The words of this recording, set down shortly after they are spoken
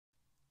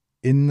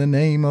In the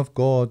name of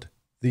God,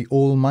 the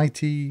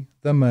Almighty,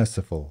 the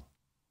Merciful.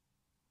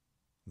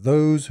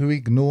 Those who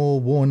ignore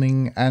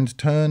warning and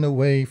turn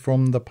away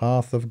from the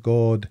path of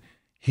God,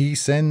 He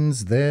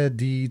sends their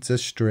deeds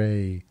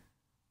astray.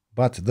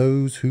 But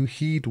those who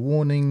heed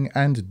warning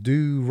and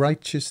do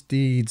righteous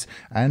deeds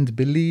and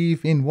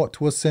believe in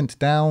what was sent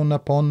down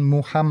upon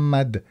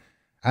Muhammad,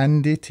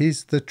 and it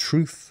is the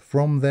truth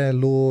from their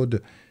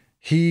Lord,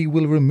 He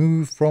will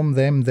remove from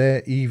them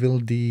their evil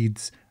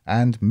deeds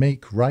and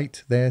make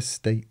right their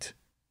state.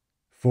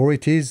 For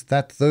it is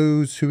that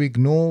those who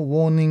ignore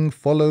warning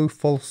follow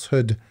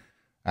falsehood,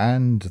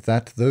 and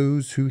that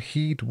those who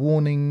heed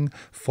warning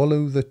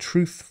follow the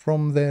truth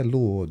from their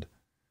Lord.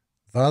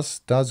 Thus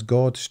does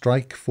God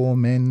strike for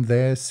men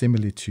their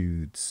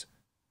similitudes.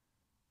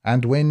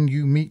 And when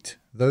you meet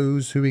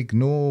those who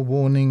ignore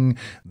warning,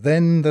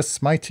 then the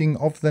smiting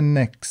of the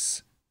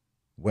necks.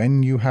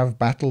 When you have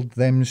battled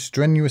them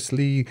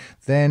strenuously,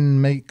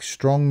 then make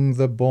strong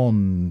the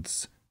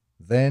bonds.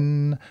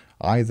 Then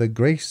either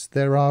grace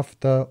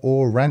thereafter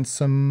or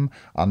ransom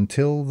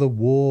until the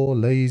war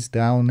lays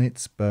down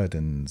its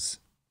burdens.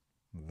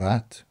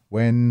 That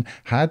when,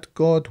 had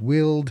God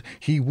willed,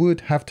 He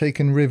would have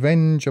taken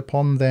revenge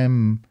upon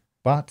them,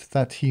 but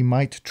that He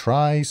might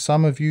try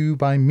some of you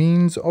by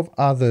means of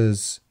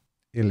others.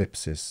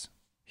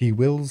 He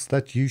wills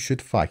that you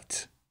should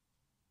fight.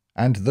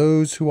 And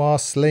those who are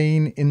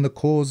slain in the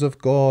cause of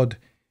God,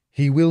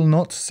 He will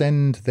not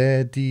send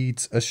their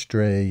deeds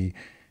astray.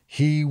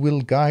 He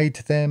will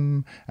guide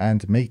them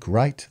and make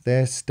right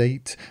their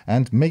state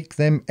and make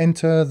them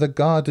enter the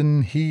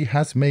garden He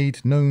has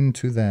made known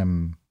to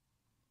them.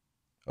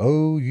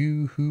 O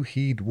you who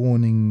heed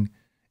warning,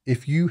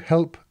 if you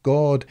help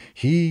God,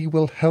 He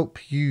will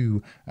help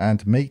you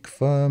and make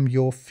firm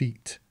your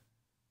feet.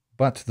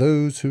 But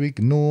those who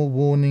ignore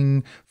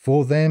warning,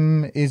 for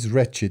them is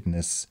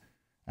wretchedness,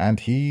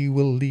 and He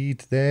will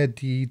lead their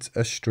deeds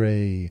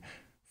astray.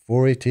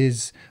 For it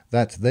is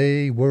that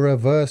they were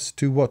averse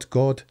to what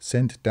God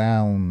sent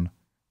down,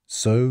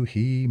 so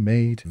He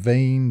made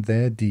vain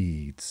their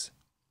deeds.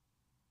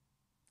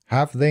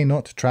 Have they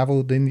not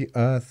travelled in the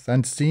earth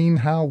and seen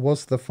how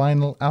was the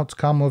final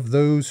outcome of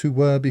those who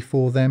were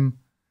before them?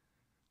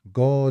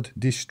 God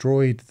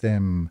destroyed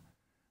them,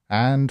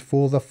 and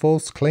for the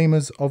false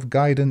claimers of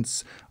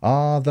guidance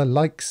are the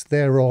likes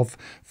thereof,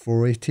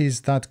 for it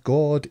is that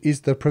God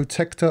is the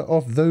protector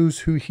of those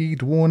who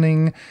heed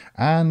warning,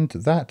 and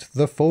that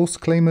the false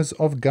claimers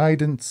of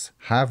guidance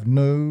have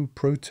no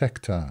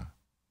protector.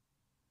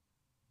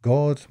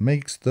 God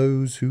makes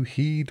those who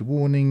heed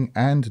warning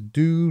and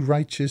do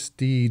righteous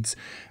deeds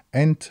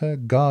enter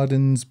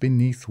gardens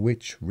beneath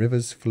which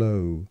rivers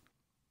flow.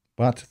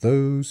 But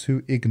those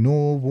who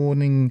ignore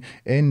warning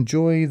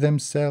enjoy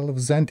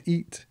themselves and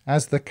eat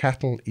as the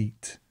cattle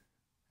eat,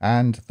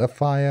 and the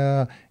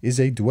fire is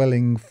a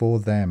dwelling for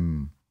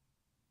them.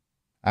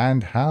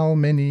 And how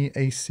many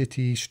a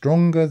city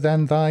stronger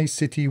than thy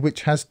city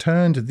which has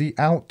turned thee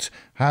out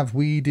have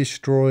we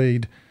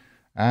destroyed,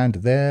 and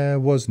there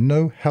was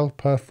no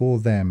helper for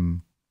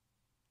them.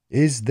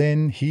 Is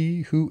then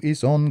he who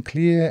is on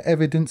clear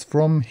evidence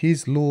from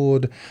his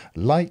Lord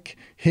like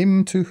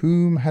him to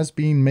whom has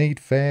been made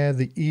fair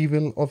the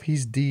evil of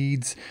his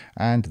deeds,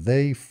 and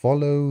they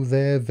follow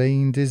their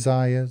vain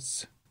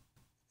desires?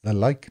 The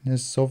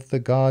likeness of the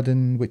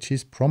garden which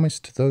is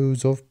promised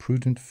those of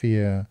prudent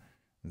fear,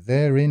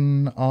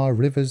 therein are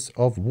rivers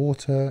of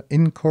water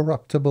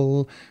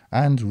incorruptible,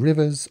 and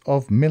rivers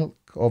of milk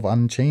of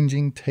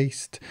unchanging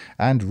taste,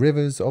 and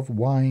rivers of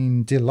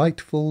wine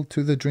delightful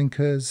to the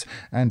drinkers,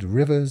 and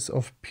rivers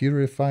of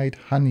purified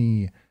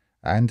honey,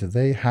 and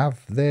they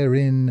have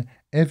therein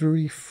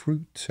every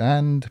fruit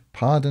and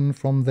pardon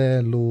from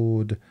their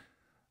Lord,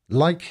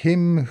 like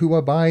him who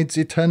abides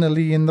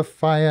eternally in the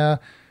fire,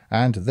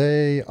 and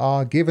they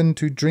are given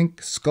to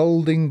drink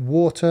scalding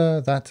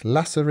water that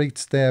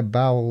lacerates their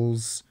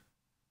bowels.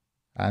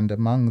 And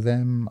among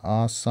them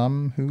are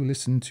some who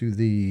listen to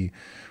thee.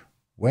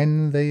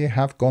 When they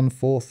have gone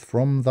forth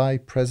from thy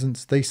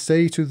presence, they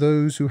say to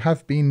those who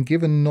have been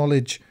given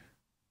knowledge,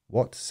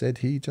 What said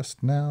he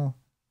just now?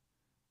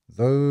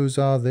 Those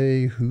are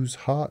they whose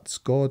hearts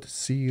God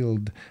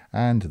sealed,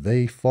 and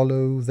they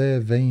follow their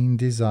vain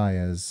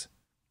desires.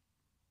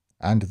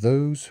 And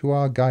those who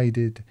are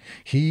guided,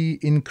 He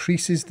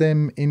increases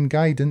them in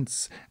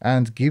guidance,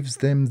 and gives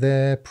them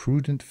their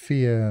prudent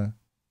fear.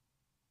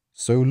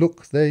 So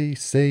look they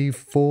save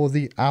for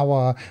the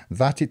hour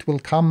that it will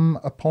come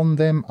upon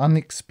them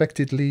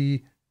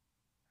unexpectedly,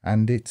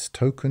 and its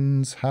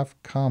tokens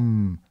have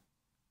come.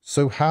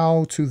 So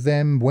how to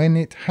them when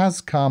it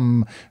has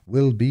come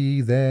will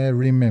be their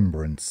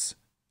remembrance.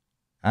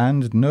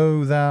 And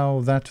know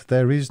thou that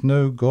there is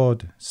no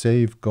God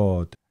save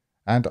God,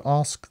 and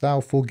ask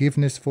thou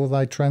forgiveness for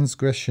thy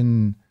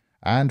transgression,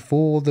 and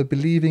for the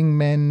believing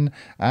men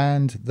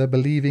and the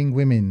believing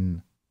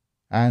women.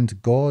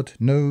 And God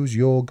knows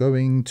your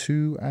going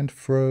to and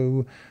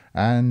fro,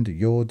 and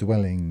your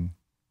dwelling.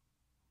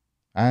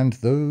 And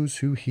those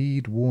who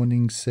heed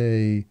warning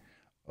say,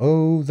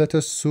 Oh, that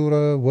a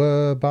surah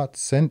were but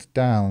sent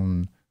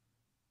down!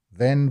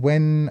 Then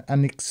when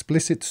an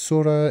explicit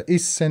surah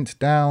is sent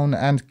down,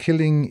 and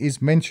killing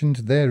is mentioned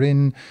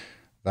therein,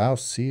 thou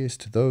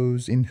seest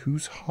those in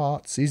whose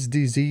hearts is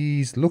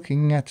disease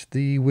looking at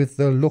thee with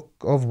the look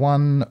of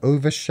one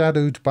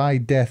overshadowed by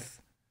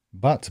death.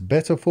 But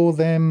better for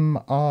them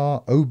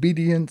are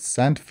obedience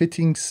and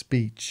fitting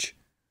speech.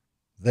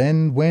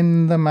 Then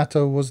when the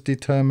matter was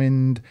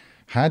determined,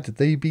 had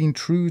they been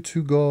true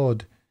to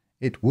God,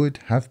 it would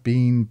have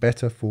been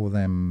better for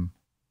them.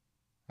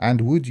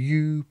 And would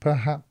you,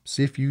 perhaps,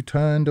 if you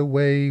turned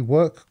away,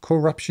 work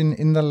corruption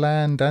in the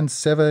land and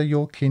sever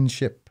your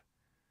kinship?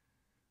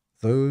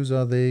 Those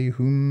are they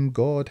whom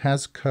God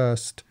has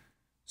cursed,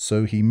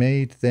 so he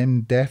made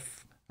them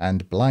deaf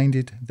and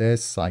blinded their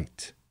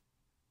sight.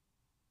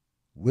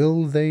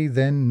 Will they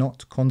then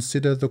not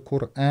consider the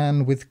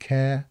Qur'an with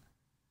care?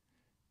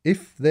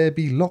 If there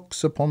be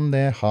locks upon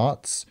their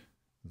hearts,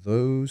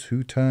 those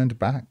who turned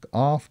back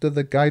after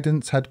the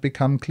guidance had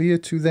become clear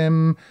to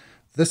them,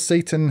 the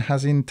Satan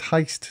has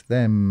enticed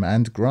them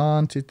and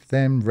granted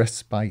them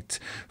respite,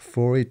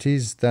 for it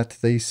is that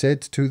they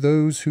said to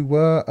those who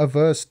were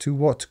averse to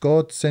what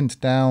God sent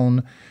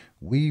down,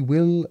 "We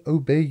will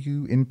obey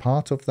you in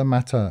part of the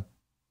matter."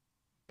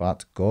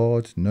 But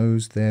God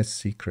knows their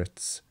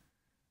secrets.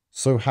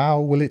 So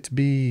how will it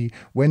be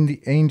when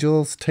the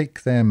angels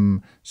take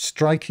them,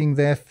 striking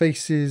their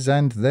faces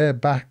and their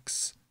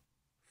backs?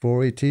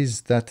 For it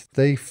is that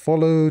they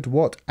followed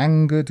what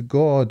angered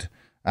God,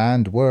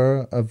 and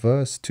were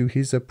averse to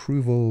his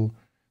approval,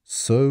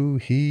 so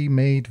he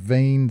made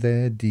vain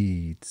their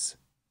deeds.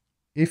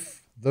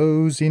 If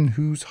those in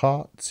whose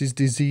hearts is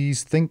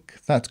disease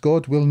think that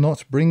God will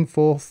not bring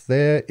forth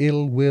their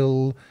ill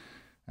will,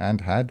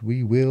 and had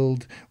we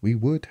willed, we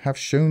would have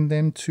shown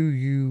them to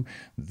you,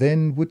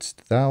 then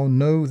wouldst thou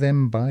know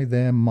them by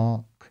their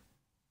mark.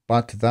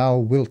 But thou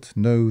wilt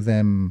know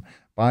them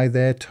by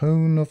their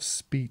tone of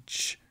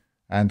speech,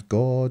 and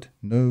God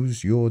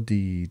knows your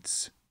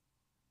deeds.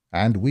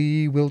 And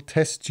we will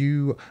test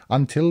you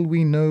until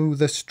we know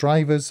the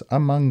strivers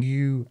among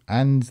you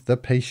and the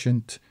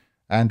patient,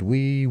 and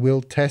we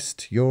will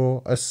test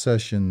your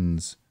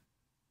assertions.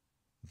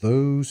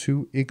 Those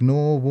who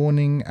ignore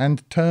warning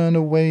and turn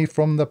away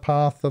from the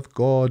path of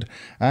God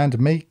and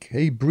make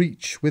a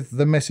breach with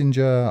the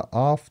messenger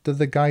after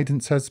the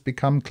guidance has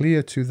become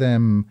clear to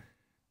them,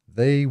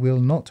 they will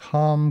not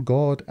harm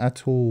God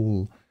at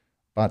all,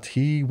 but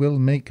he will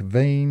make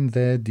vain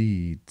their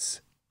deeds.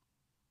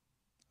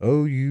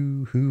 O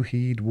you who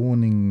heed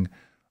warning,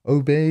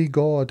 obey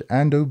God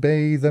and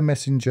obey the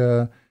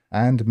messenger,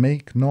 and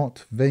make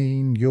not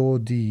vain your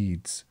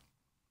deeds.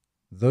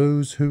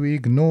 Those who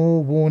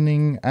ignore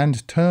warning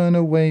and turn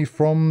away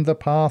from the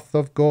path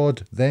of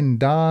God, then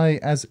die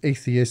as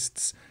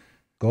atheists,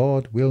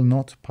 God will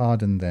not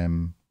pardon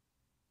them.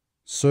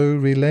 So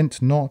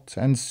relent not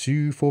and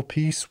sue for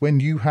peace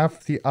when you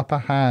have the upper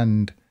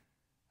hand,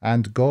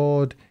 and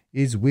God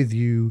is with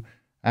you,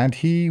 and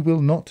he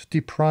will not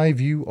deprive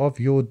you of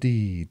your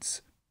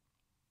deeds.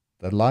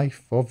 The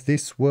life of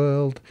this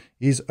world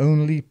is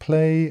only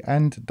play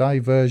and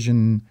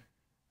diversion,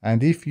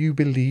 and if you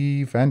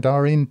believe and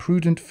are in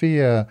prudent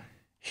fear,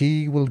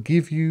 he will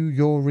give you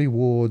your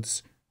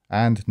rewards,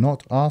 and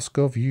not ask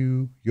of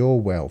you your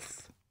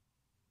wealth.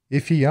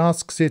 If he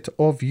asks it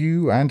of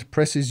you and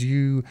presses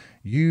you,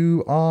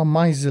 you are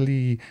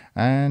miserly,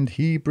 and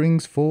he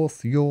brings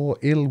forth your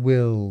ill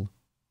will.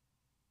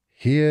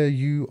 Here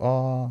you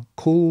are,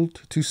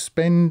 called to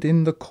spend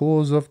in the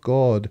cause of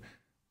God.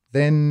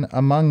 Then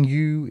among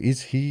you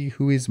is he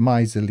who is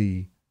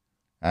miserly.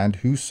 And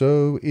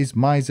whoso is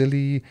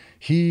miserly,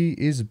 he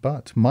is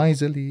but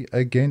miserly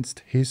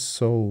against his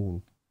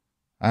soul.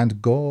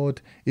 And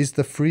God is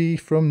the free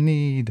from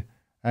need,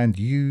 and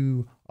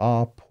you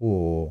are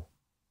poor.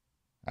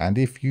 And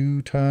if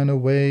you turn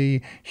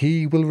away,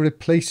 he will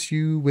replace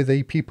you with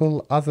a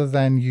people other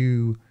than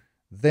you.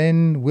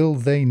 Then will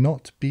they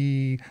not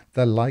be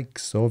the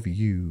likes of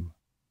you.